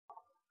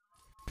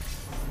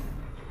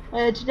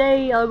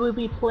Today I will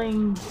be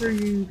playing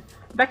through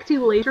Back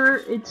to Later.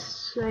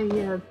 It's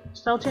a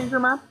style changer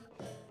map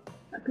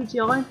at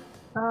PTI.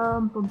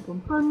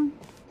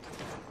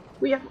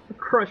 We have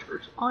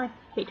crushers. I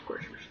hate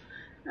crushers.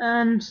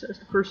 And as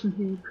the person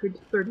who could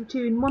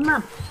 32 in one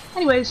map.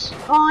 Anyways,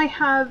 I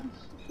have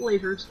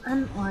lasers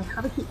and I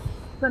have a cube.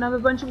 Then I have a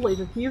bunch of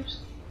laser cubes.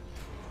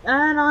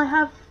 And I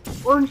have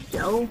orange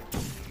gel.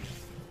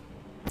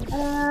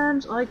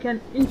 And I can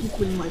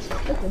inflame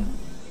myself. Okay.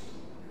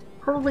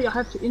 Probably I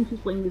have to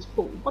inflame this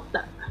ball. What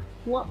the?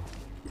 What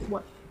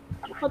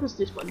does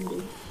this button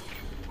do?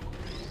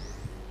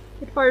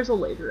 It fires a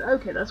laser.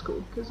 Okay, that's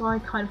cool, because I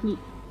kind of need...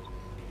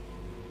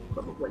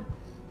 Probably.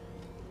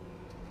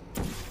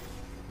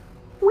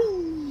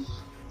 Whee!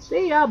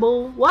 See ya,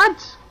 bull.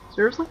 What?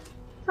 Seriously?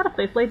 Is that a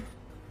faith blade?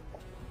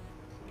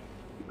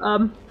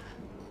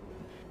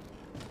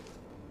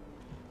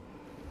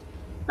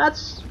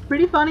 That's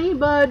pretty funny,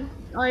 but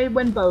I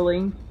went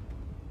bowling.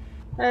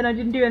 And I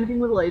didn't do anything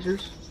with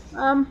lasers.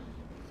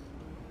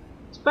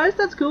 Suppose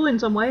that's cool in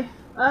some way.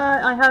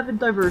 I have a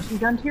diversity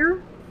gun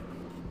here.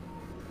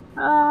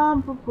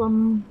 I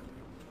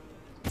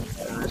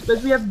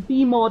suppose we have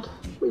B mod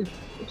with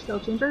style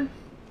changer.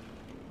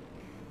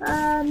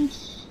 And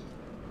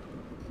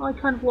I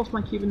kind of lost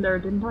my cube in there,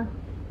 didn't I?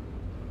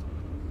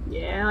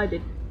 Yeah, I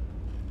did.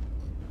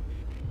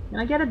 Can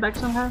I get it back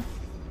somehow?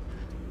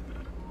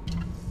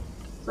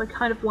 So I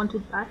kind of want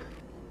it back.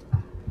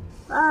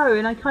 Oh,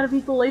 and I kind of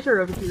need the laser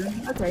over here.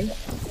 Okay.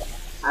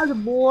 How the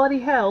bloody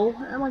hell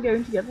am I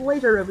going to get the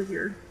laser over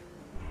here?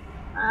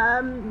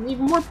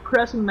 Even more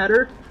pressing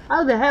matter,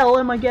 how the hell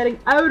am I getting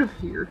out of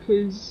here?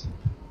 Because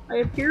I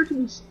appear to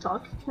be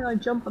stuck. Can I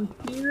jump on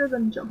here,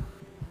 then jump?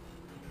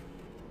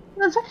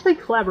 That's actually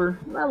clever.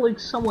 That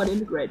looks somewhat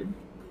integrated.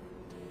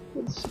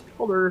 It's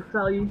color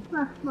value.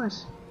 Ah,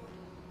 nice.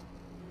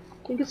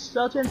 I think it's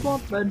style change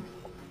mod, but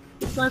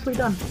it's nicely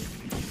done.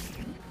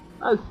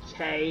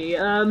 Okay,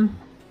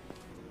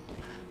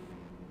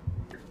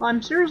 I'm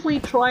seriously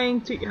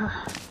trying to...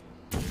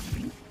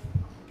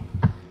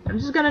 I'm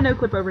just gonna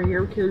no-clip over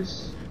here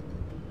because...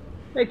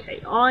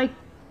 Okay, I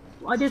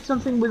did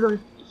something with a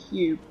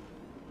cube.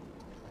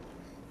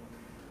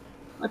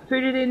 I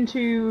put it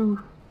into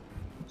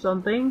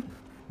something.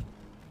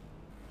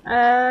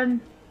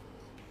 And...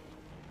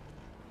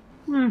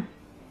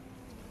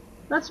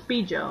 That's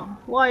speed gel.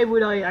 Why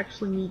would I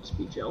actually need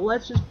speed gel?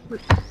 Let's just put...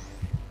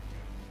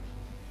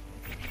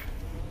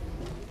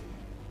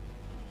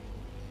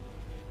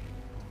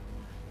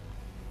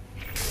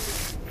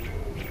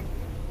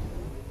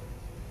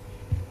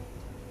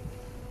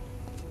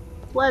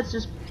 Let's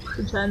just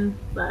pretend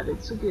that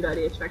it's a good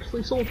idea to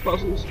actually solve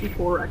puzzles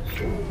before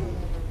actually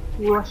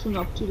rushing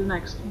up to the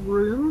next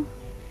room.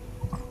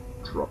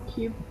 Drop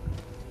cube.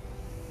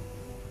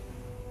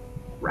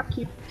 Wrap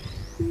cube.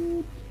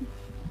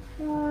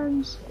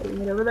 And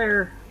putting it over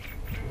there.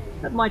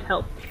 That might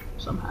help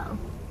somehow.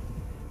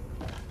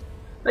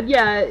 But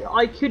yeah,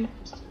 I could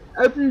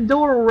open the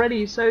door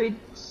already, so it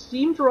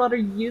seemed rather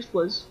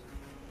useless.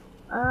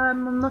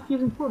 I'm not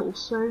using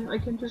portals, so I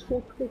can just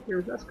walk through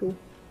here. That's cool.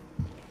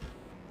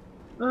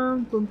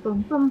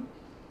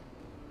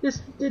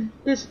 Did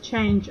this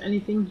change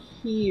anything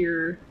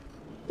here?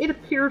 It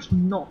appears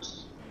not.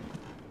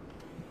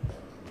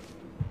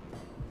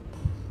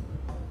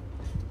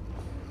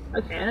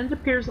 Okay, and it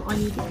appears that I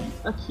need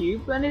a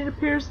cube, and it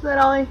appears that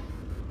I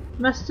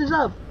messed this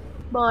up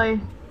by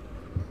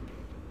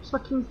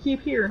sucking the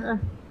cube here.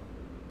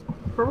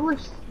 Probably.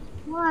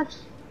 What?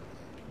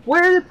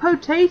 Where the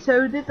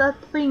potato did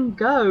that thing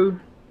go?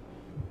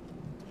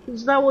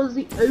 Because that was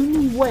the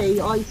only way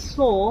I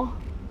saw.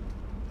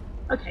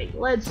 Okay,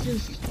 let's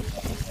just...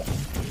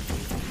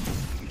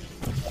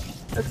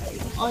 Okay,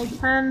 I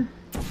can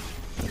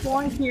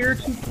try here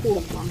to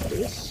portal on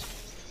this.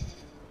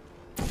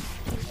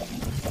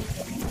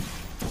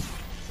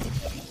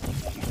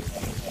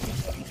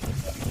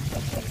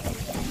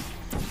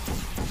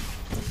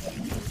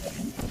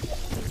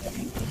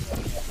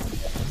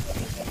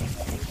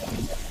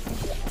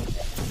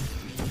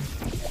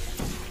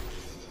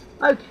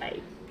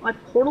 Okay, I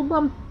portal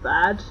bumped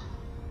that.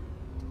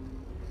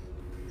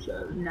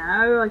 So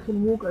now I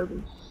can walk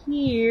over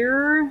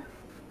here.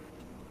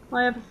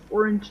 I have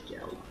orange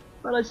gel,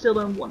 but I still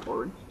don't want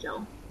orange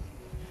gel.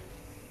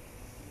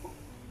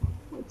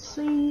 Let's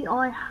see,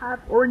 I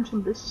have orange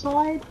on this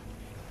side.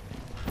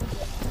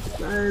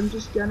 So I'm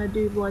just gonna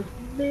do like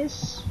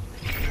this.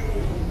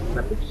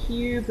 Grab the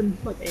cube and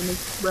like aim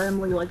it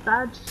randomly like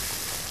that.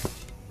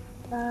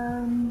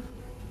 And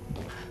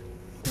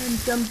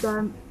jump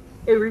down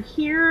over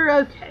here.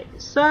 Okay,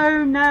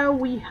 so now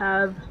we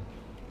have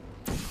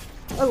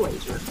a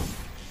laser.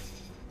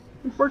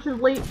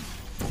 Unfortunately,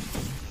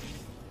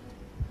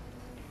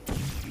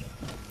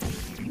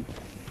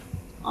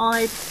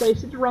 I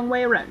placed it the wrong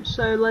way around,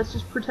 so let's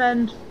just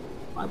pretend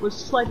I was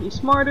slightly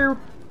smarter.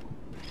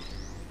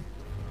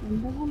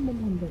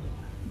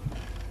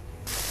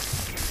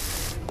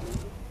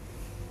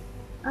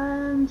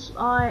 And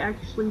I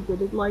actually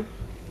did it like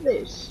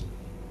this.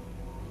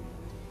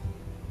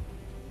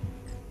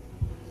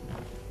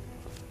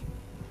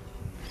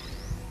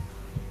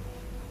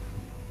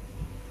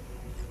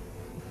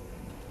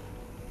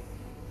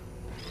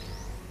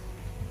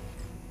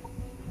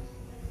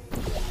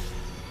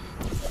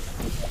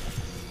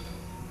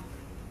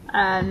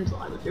 And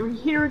I look over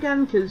here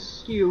again,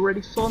 because you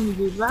already saw me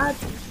do that.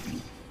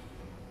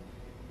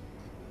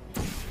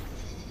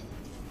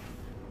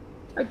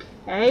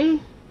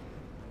 Okay.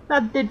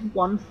 That did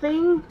one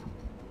thing.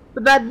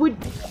 But that would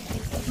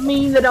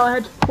mean that I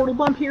had to portal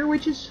bump here,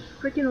 which is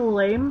freaking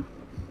lame.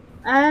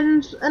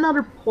 And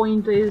another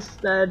point is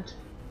that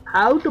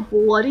how the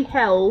bloody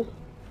hell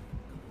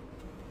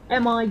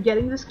am I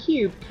getting this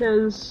cube?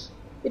 Because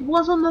it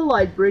was on the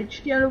light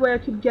bridge. The only way I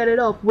could get it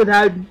up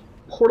without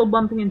portal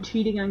bumping and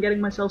cheating and getting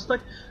myself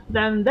stuck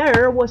down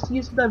there was to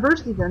use the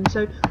diversity gun.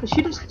 So I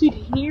should have stood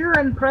here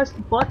and pressed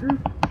the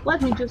button.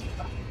 Let me just,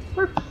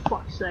 for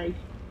fuck's sake.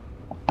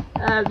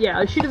 Yeah,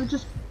 I should have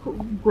just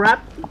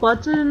grabbed the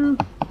button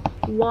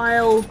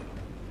while...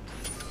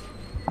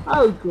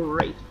 Oh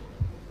great.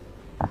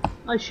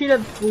 I should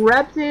have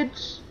grabbed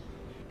it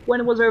when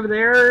it was over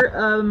there.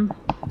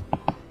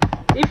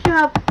 If you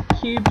have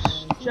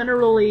cubes,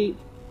 generally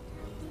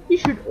you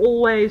should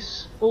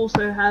always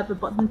also have a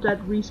button that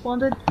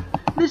respawned.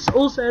 This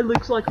also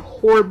looks like a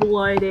horrible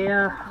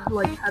idea,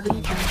 like having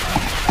a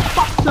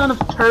fuck ton of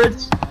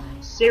turrets.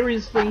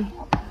 Seriously.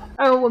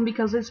 Oh, and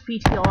because it's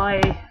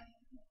PTI,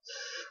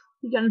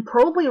 you can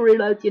probably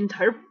reload the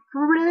entire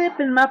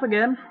flipping map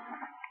again.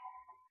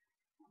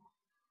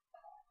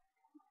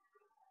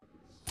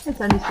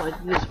 It's only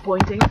slightly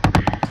disappointing.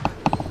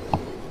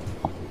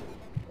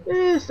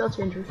 Still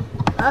changes.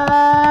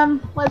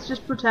 Let's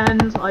just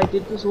pretend I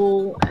did this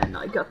all and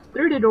I got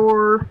through the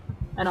door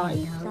and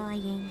I...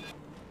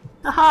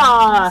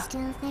 Aha!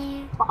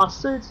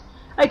 Bastards!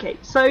 Okay,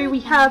 so we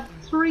have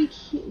three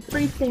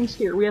things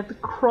here. We have the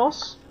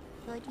cross.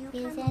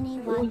 Is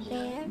anyone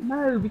there?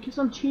 No, because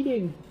I'm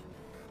cheating.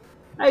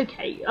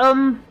 Okay,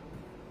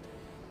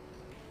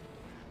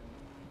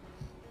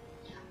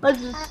 let's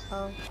just...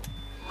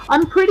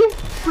 I'm pretty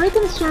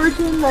freaking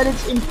certain that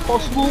it's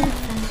impossible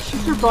to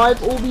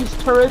survive all these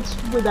turrets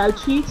without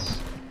cheats.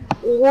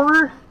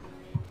 Or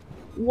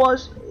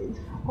was...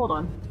 Hold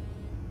on.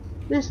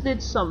 This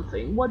did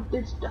something. What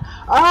did...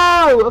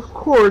 Oh, of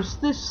course.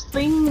 This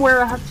thing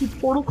where I have to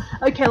portal...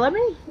 Okay, let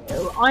me...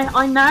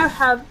 I now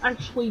have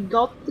actually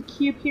got the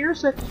cube here,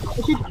 so I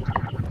should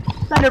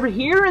stand over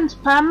here and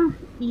spam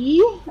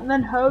E, and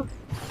then hope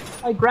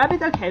I grab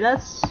it. Okay,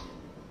 that's...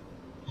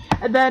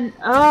 And then...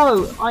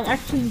 Oh, I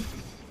actually...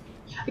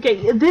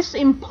 Okay, this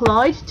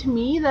implied to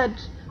me that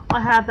I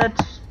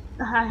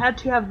had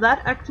to have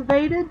that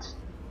activated,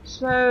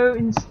 so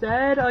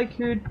instead I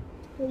could...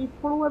 Can you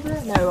portal over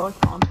there? No, I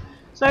can't.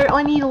 So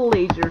I need a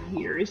laser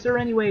here. Is there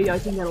any way I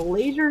can get a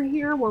laser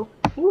here? Well,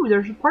 ooh,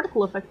 there's a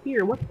particle effect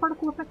here. What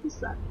particle effect is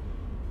that?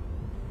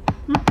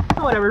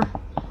 Oh, whatever.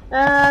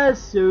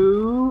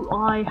 So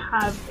I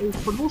have a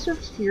portable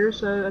surface here,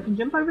 so I can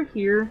jump over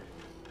here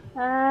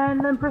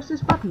and then press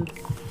this button.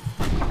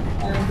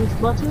 And this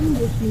button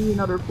gives me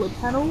another flip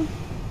panel.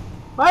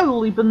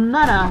 Holy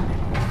banana!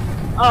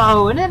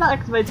 Oh, and then it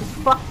activates a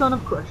fuck ton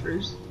of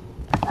crushers.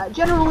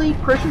 Generally,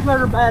 crushers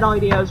are a bad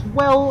idea as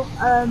well,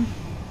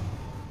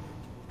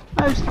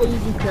 mostly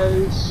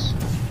because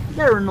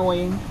they're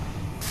annoying.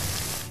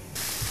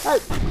 Oh.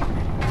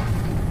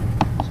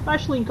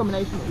 Especially in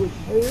combination with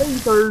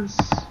lasers.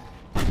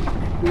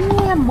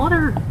 Yeah,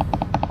 mother!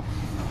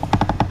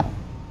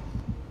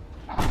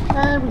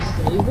 And we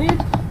save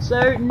it.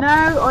 So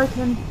now I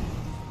can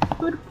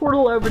put a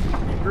portal over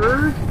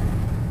here,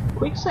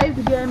 quick save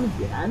the game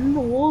again,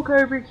 walk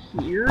over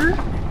here,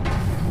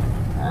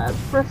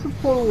 press the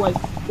portal like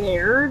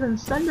there, then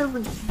send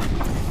over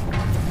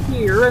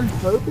here and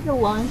hope it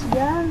aligns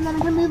again, and then I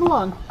can move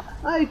along.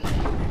 Okay,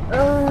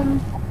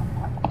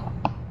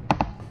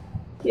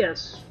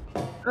 yes,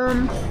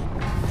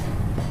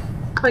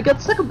 I got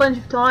stuck a bunch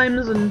of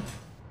times and,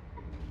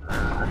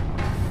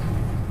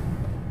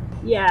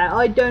 yeah,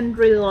 I don't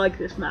really like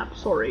this map,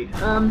 sorry.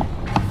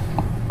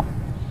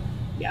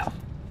 Yeah.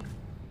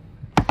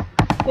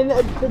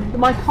 And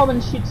my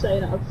comments should say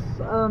enough.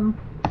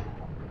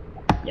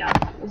 Yeah,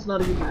 it's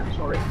not a good map,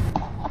 sorry.